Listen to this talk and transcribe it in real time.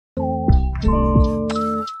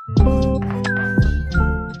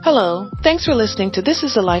Hello, thanks for listening to This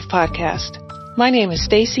is a Life podcast. My name is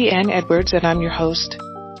Stacey Ann Edwards and I'm your host.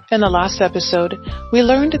 In the last episode, we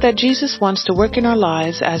learned that Jesus wants to work in our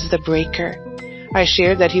lives as the breaker. I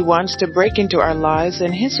shared that he wants to break into our lives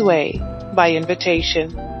in his way, by invitation.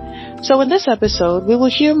 So in this episode, we will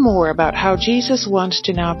hear more about how Jesus wants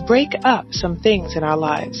to now break up some things in our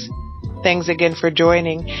lives. Thanks again for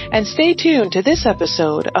joining, and stay tuned to this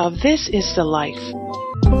episode of This is the Life.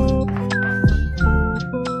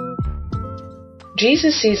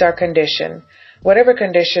 Jesus sees our condition, whatever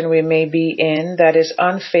condition we may be in that is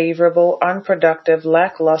unfavorable, unproductive,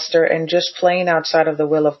 lackluster, and just plain outside of the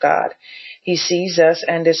will of God. He sees us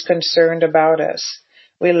and is concerned about us.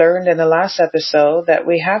 We learned in the last episode that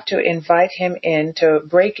we have to invite him in to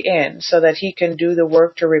break in so that he can do the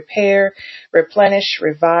work to repair, replenish,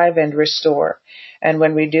 revive, and restore. And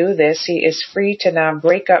when we do this, he is free to now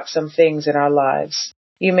break up some things in our lives.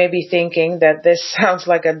 You may be thinking that this sounds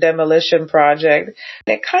like a demolition project.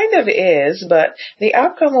 It kind of is, but the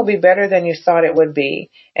outcome will be better than you thought it would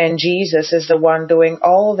be. And Jesus is the one doing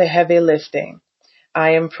all the heavy lifting.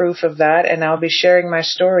 I am proof of that, and I'll be sharing my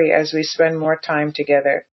story as we spend more time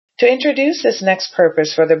together. To introduce this next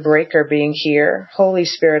purpose for the breaker being here, Holy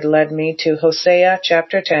Spirit led me to Hosea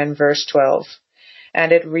chapter 10, verse 12.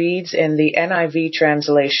 And it reads in the NIV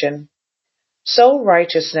translation, "Sow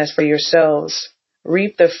righteousness for yourselves.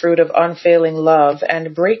 Reap the fruit of unfailing love,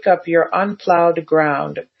 and break up your unplowed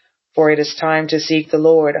ground. For it is time to seek the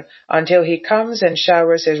Lord, until he comes and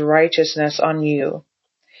showers his righteousness on you."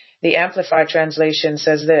 The Amplified translation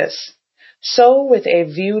says this, "Sow with a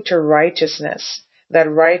view to righteousness, that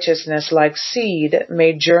righteousness like seed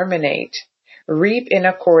may germinate. Reap in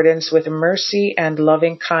accordance with mercy and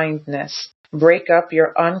loving kindness. Break up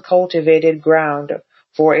your uncultivated ground.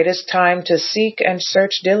 For it is time to seek and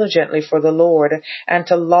search diligently for the Lord, and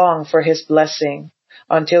to long for his blessing,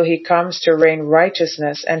 until he comes to rain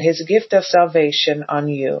righteousness and his gift of salvation on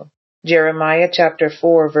you." Jeremiah chapter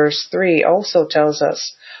 4 verse 3 also tells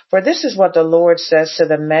us, "For this is what the Lord says to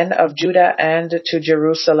the men of Judah and to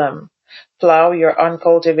Jerusalem. Plow your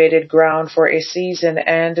uncultivated ground for a season,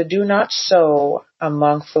 and do not sow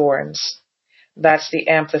among thorns." That's the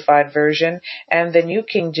Amplified version, and the New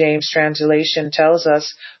King James translation tells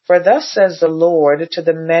us, "For thus says the Lord to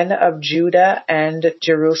the men of Judah and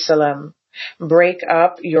Jerusalem, break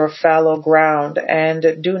up your fallow ground,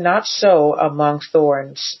 and do not sow among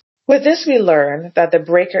thorns." With this we learn that the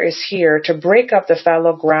breaker is here to break up the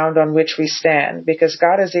fallow ground on which we stand, because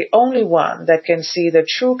God is the only one that can see the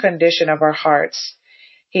true condition of our hearts.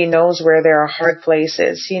 He knows where there are hard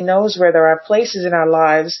places. He knows where there are places in our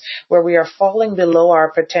lives where we are falling below our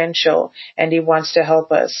potential, and he wants to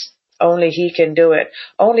help us. Only he can do it.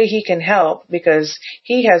 Only he can help, because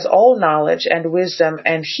he has all knowledge and wisdom,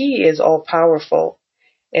 and he is all powerful.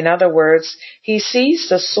 In other words, he sees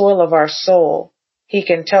the soil of our soul. He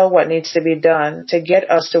can tell what needs to be done to get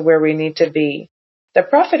us to where we need to be. The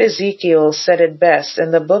prophet Ezekiel said it best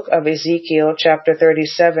in the book of Ezekiel, chapter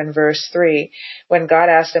 37, verse 3, when God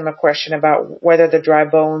asked him a question about whether the dry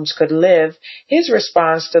bones could live. His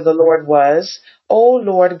response to the Lord was, "O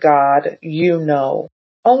Lord God, you know."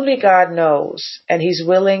 Only God knows, and he's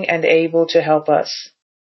willing and able to help us.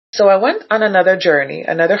 So I went on another journey,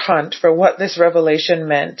 another hunt for what this revelation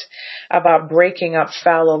meant about breaking up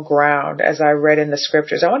fallow ground as I read in the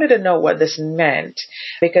scriptures. I wanted to know what this meant,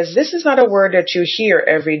 because this is not a word that you hear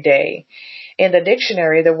every day. In the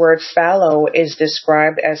dictionary, the word fallow is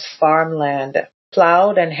described as farmland,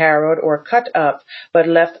 plowed and harrowed or cut up, but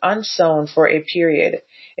left unsown for a period.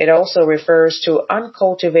 It also refers to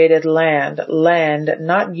uncultivated land, land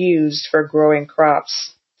not used for growing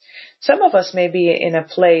crops. Some of us may be in a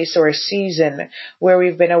place or a season where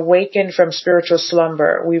we've been awakened from spiritual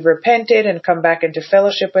slumber. We've repented and come back into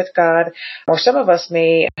fellowship with God. Or some of us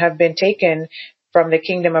may have been taken from the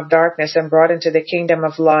kingdom of darkness and brought into the kingdom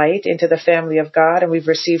of light, into the family of God, and we've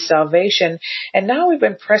received salvation. And now we've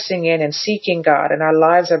been pressing in and seeking God, and our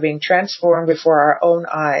lives are being transformed before our own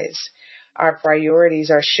eyes. Our priorities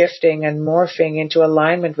are shifting and morphing into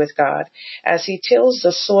alignment with God as he tills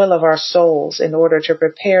the soil of our souls in order to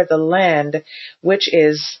prepare the land, which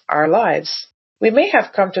is our lives. We may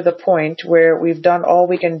have come to the point where we've done all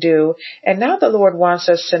we can do, and now the Lord wants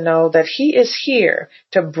us to know that he is here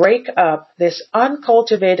to break up this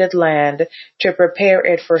uncultivated land to prepare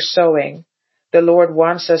it for sowing. The Lord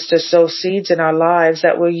wants us to sow seeds in our lives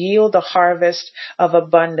that will yield the harvest of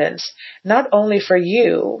abundance, not only for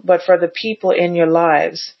you, but for the people in your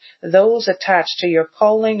lives, those attached to your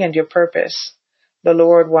calling and your purpose. The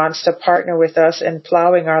Lord wants to partner with us in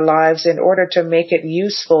plowing our lives in order to make it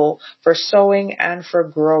useful for sowing and for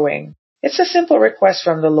growing. It's a simple request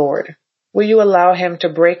from the Lord. Will you allow Him to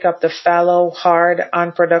break up the fallow, hard,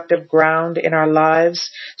 unproductive ground in our lives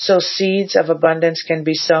so seeds of abundance can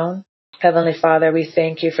be sown? Heavenly Father, we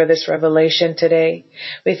thank you for this revelation today.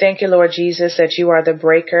 We thank you, Lord Jesus, that you are the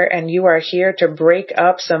breaker and you are here to break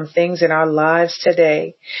up some things in our lives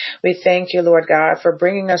today. We thank you, Lord God, for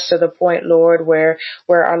bringing us to the point, Lord, where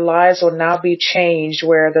our lives will now be changed,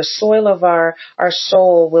 where the soil of our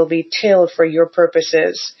soul will be tilled for your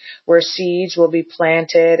purposes, where seeds will be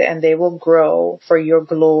planted and they will grow for your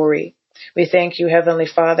glory. We thank you, Heavenly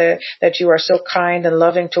Father, that you are so kind and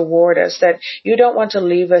loving toward us, that you don't want to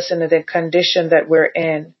leave us in the condition that we're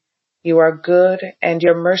in. You are good and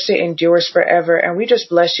your mercy endures forever. And we just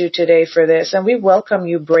bless you today for this. And we welcome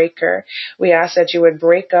you, breaker. We ask that you would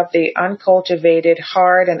break up the uncultivated,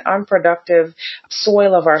 hard, and unproductive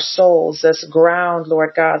soil of our souls, this ground,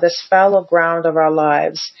 Lord God, this fallow ground of our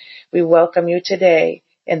lives. We welcome you today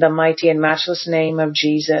in the mighty and matchless name of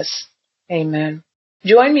Jesus. Amen.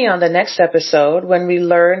 Join me on the next episode when we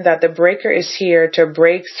learn that the breaker is here to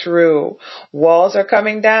break through. Walls are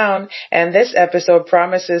coming down, and this episode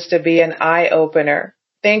promises to be an eye-opener.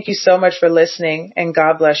 Thank you so much for listening, and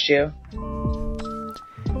God bless you.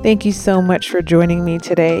 Thank you so much for joining me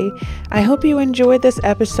today. I hope you enjoyed this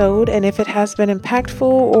episode, and if it has been impactful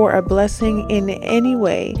or a blessing in any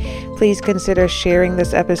way, please consider sharing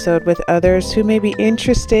this episode with others who may be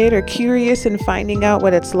interested or curious in finding out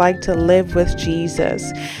what it's like to live with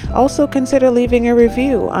Jesus. Also consider leaving a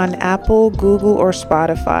review on Apple, Google, or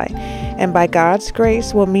Spotify. And by God's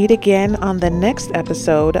grace, we'll meet again on the next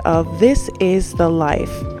episode of This is the Life.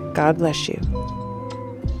 God bless you.